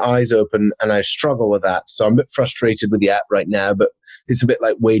meditate with my eyes open, and I struggle with that. So I'm a bit frustrated with the app right now, but it's a bit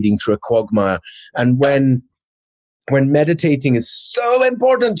like wading through a quagmire. And when meditating is so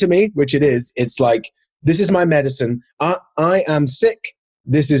important to me, which it is, it's like, this is my medicine. I am sick.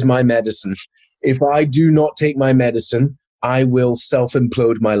 This is my medicine. If I do not take my medicine, I will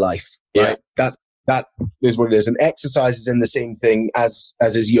self-implode my life. Right? That is what it is. And exercise is in the same thing as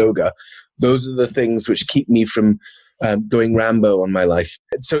is yoga. Those are the things which keep me from going Rambo on my life.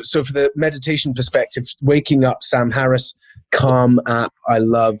 So for the meditation perspective, waking up, Sam Harris, Calm app, I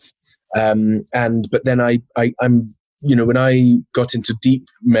love. But then I'm, when I got into deep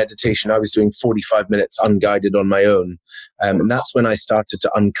meditation, I was doing 45 minutes unguided on my own. And that's when I started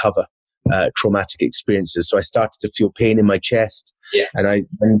to uncover traumatic experiences. So I started to feel pain in my chest, and I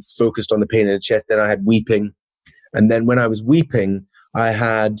then focused on the pain in the chest. Then I had weeping. And then when I was weeping, I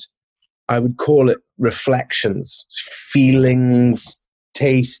would call it reflections, feelings,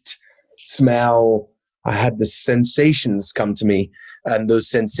 taste, smell. I had the sensations come to me, and those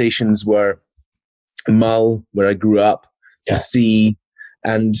sensations were Mull, where I grew up, the sea.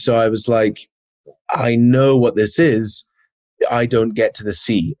 And so I was like, I know what this is. I don't get to the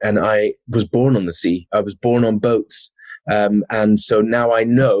sea. And I was born on the sea. I was born on boats. And so now I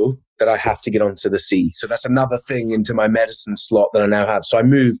know that I have to get onto the sea. So that's another thing into my medicine slot that I now have. So I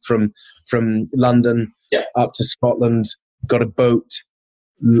moved from London up to Scotland, got a boat,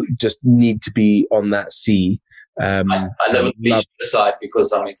 just need to be on that sea. I live on the beach side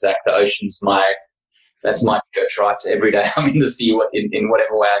because I'm exact. The ocean's that's my church, right? Every day I'm in the sea in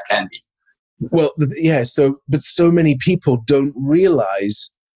whatever way I can be. Well, but so many people don't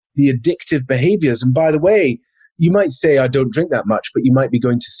realize the addictive behaviors. And by the way, you might say, I don't drink that much, but you might be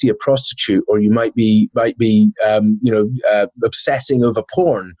going to see a prostitute, or you might be obsessing over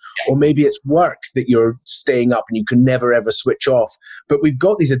porn, or maybe it's work that you're staying up and you can never ever switch off. But we've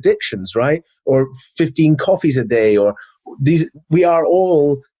got these addictions, right? Or 15 coffees a day, or we are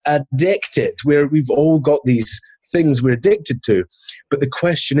all addicted. We've all got these things we're addicted to. But the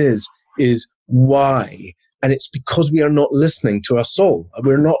question is why? And it's because we are not listening to our soul.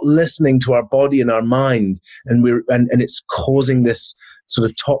 We're not listening to our body and our mind, and it's causing this sort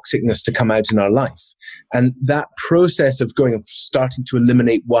of toxicness to come out in our life. And that process of starting to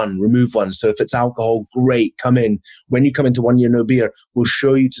eliminate one, remove one. So if it's alcohol, great, come in. When you come into 1 Year No Beer, we'll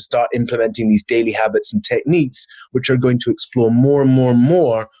show you to start implementing these daily habits and techniques, which are going to explore more and more and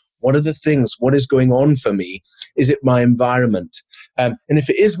more. What are the things? What is going on for me? Is it my environment? And if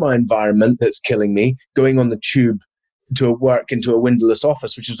it is my environment that's killing me, going on the tube to work into a windowless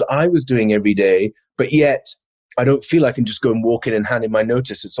office, which is what I was doing every day, but yet I don't feel I can just go and walk in and hand in my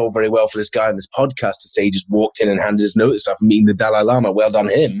notice. It's all very well for this guy on this podcast to say he just walked in and handed his notice after meeting the Dalai Lama. Well done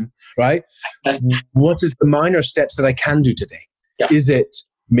him, right? What is the minor steps that I can do today? Yeah. Is it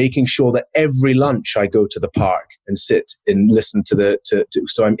making sure that every lunch I go to the park and sit and listen to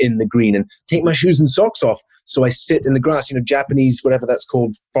so I'm in the green, and take my shoes and socks off so I sit in the grass, Japanese, whatever that's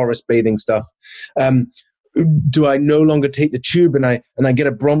called, forest bathing stuff. Do I no longer take the tube and I get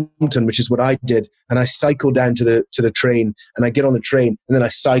a Brompton, which is what I did, and I cycle down to the train, and I get on the train and then I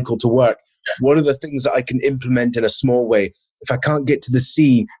cycle to work? What are the things that I can implement in a small way? If I can't get to the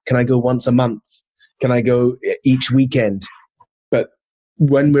sea, can I go once a month? Can I go each weekend? But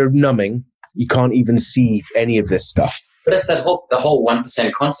when we're numbing, you can't even see any of this stuff. But it's the whole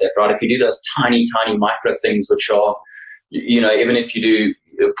 1% concept, right? If you do those tiny, tiny micro things, which are, even if you do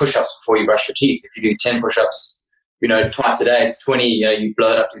push-ups before you brush your teeth, if you do 10 push-ups, twice a day, it's 20, you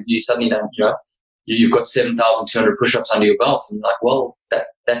blow it up, you suddenly don't, you've got 7,200 push-ups under your belt. And you're like, well,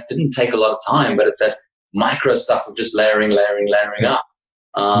 that didn't take a lot of time, but it's that micro stuff of just layering up.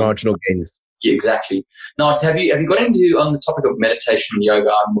 Marginal gains. Yeah, exactly. Now, have you got into, on the topic of meditation and yoga,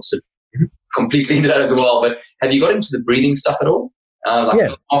 I'm also completely into that as well, but have you got into the breathing stuff at all?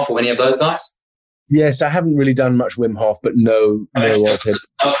 Wim Hof or any of those guys? Yes, I haven't really done much Wim Hof, but no of him.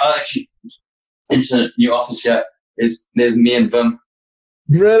 I actually, into the new office here, there's me and Wim.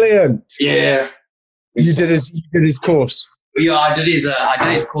 Brilliant. Yeah. You did his course. Yeah, I did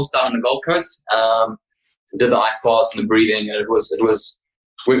his course down on the Gold Coast. Did the ice baths and the breathing, and it was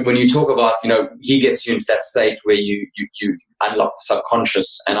when you talk about, he gets you into that state where you unlock the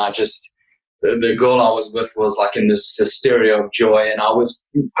subconscious, and the girl I was with was like in this hysteria of joy, and I was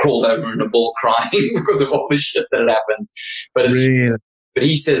crawled over in a ball crying because of all the shit that had happened. But but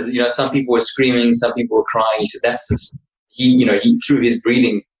he says, some people were screaming, some people were crying. He said that's just, he through his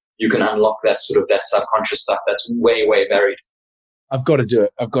breathing, you can unlock that sort of that subconscious stuff that's way, way buried. I've got to do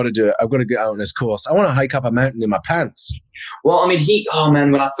it. I've got to do it. I've got to get out on this course. I want to hike up a mountain in my pants. Well, I mean,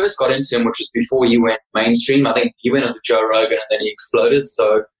 when I first got into him, which was before he went mainstream, I think he went with Joe Rogan and then he exploded.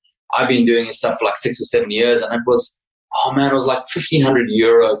 So I've been doing his stuff for like 6 or 7 years, and it was like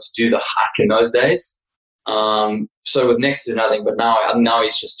 €1,500 to do the hike in those days. So it was next to nothing, but now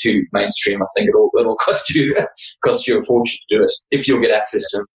he's just too mainstream. I think it'll cost you a fortune to do it if you'll get access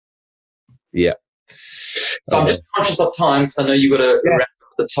to him. Yeah. So I'm just conscious of time because I know you've got to wrap up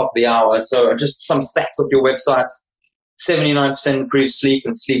at the top of the hour. So just some stats of your website. 79% improved sleep,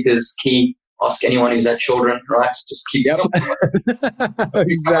 and sleep is key. Ask anyone who's had children, right? Just keep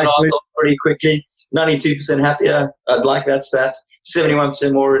exactly pretty quickly. 92% happier. I'd like that stat.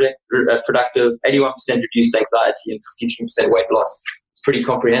 71% more productive. 81% reduced anxiety, and 53% weight loss. It's pretty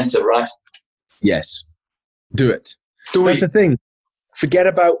comprehensive, right? Yes. Do it. That's the thing. Forget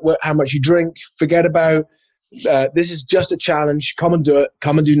about how much you drink. Forget about this is just a challenge. Come and do it.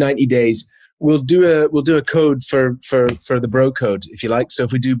 Come and do 90 days. We'll do a code for the bro code if you like. So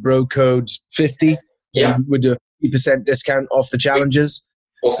if we do bro code 50, we'll do a 50% discount off the challenges.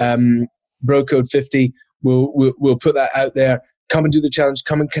 Awesome. Bro code 50. We'll put that out there. Come and do the challenge.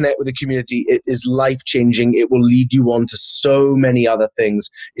 Come and connect with the community. It is life changing. It will lead you on to so many other things,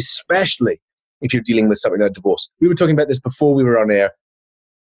 especially if you're dealing with something like divorce. We were talking about this before we were on air.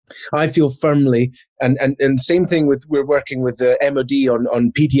 I feel firmly, and same thing with, we're working with the MOD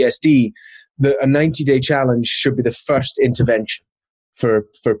on PTSD, that a 90-day challenge should be the first intervention for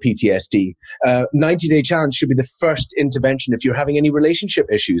PTSD. 90-day challenge should be the first intervention if you're having any relationship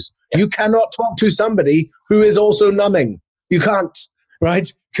issues. Yeah. You cannot talk to somebody who is also numbing. You can't,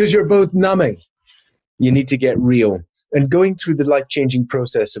 right? Because you're both numbing. You need to get real. And going through the life-changing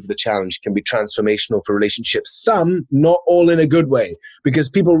process of the challenge can be transformational for relationships. Some, not all in a good way, because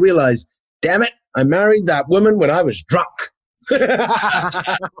people realize, damn it, I married that woman when I was drunk.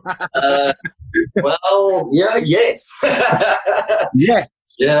 Yes. Yes.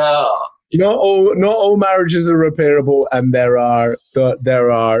 Yeah. Not all marriages are repairable, and there are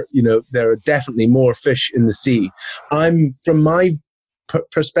definitely more fish in the sea. From my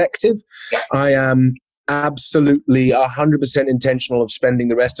perspective, I am absolutely 100% intentional of spending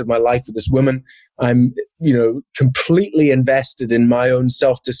the rest of my life with this woman. I'm, completely invested in my own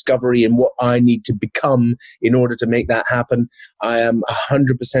self-discovery and what I need to become in order to make that happen. I am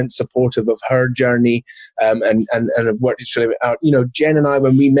 100% supportive of her journey, and of what it's really out. Jen and I,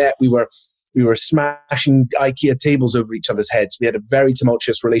 when we met, we were smashing IKEA tables over each other's heads. We had a very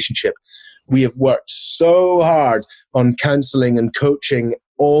tumultuous relationship. We have worked so hard on counseling and coaching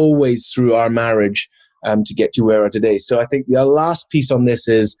always through our marriage, to get to where we are today. So I think the last piece on this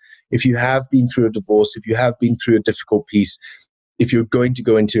is, if you have been through a divorce, if you have been through a difficult piece, if you're going to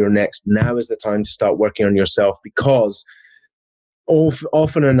go into your next, now is the time to start working on yourself, because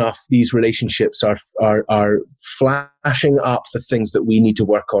often enough, these relationships are flashing up the things that we need to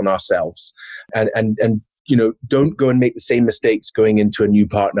work on ourselves. And don't go and make the same mistakes going into a new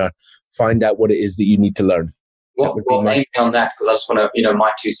partner. Find out what it is that you need to learn. Well, maybe on that, because I just want to,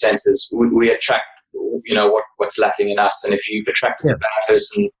 my 2 cents is we attract, what's lacking in us. And if you've attracted a bad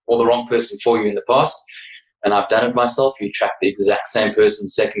person or the wrong person for you in the past, and I've done it myself, you attract the exact same person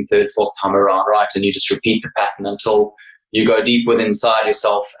second, third, fourth time around, right? And you just repeat the pattern until you go deep within inside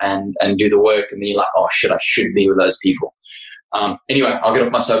yourself and do the work, and then you're like, oh shit, I shouldn't be with those people. Anyway, I'll get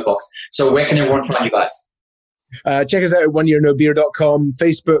off my soapbox. So where can everyone find you guys? Check us out at oneyearnobeer.com,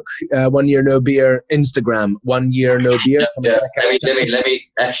 Facebook, 1 Year No Beer, Instagram, 1 Year No Beer. Let me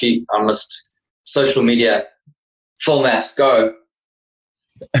actually, I must, social media, full mass, go.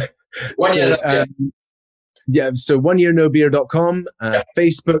 1 Year No Beer. So 1yearnobeer.com,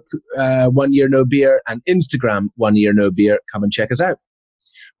 Facebook, 1 Year No Beer, and Instagram, 1 Year No Beer. Come and check us out.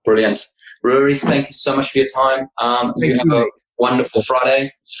 Brilliant. Rory, thank you so much for your time. You have a wonderful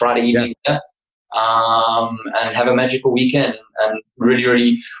Friday. It's Friday evening here. And have a magical weekend, and really,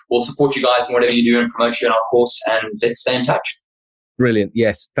 really we'll support you guys in whatever you do and promote you in our course, and let's stay in touch. Brilliant.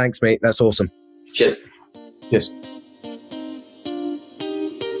 Yes. Thanks, mate. That's awesome. Cheers. Cheers.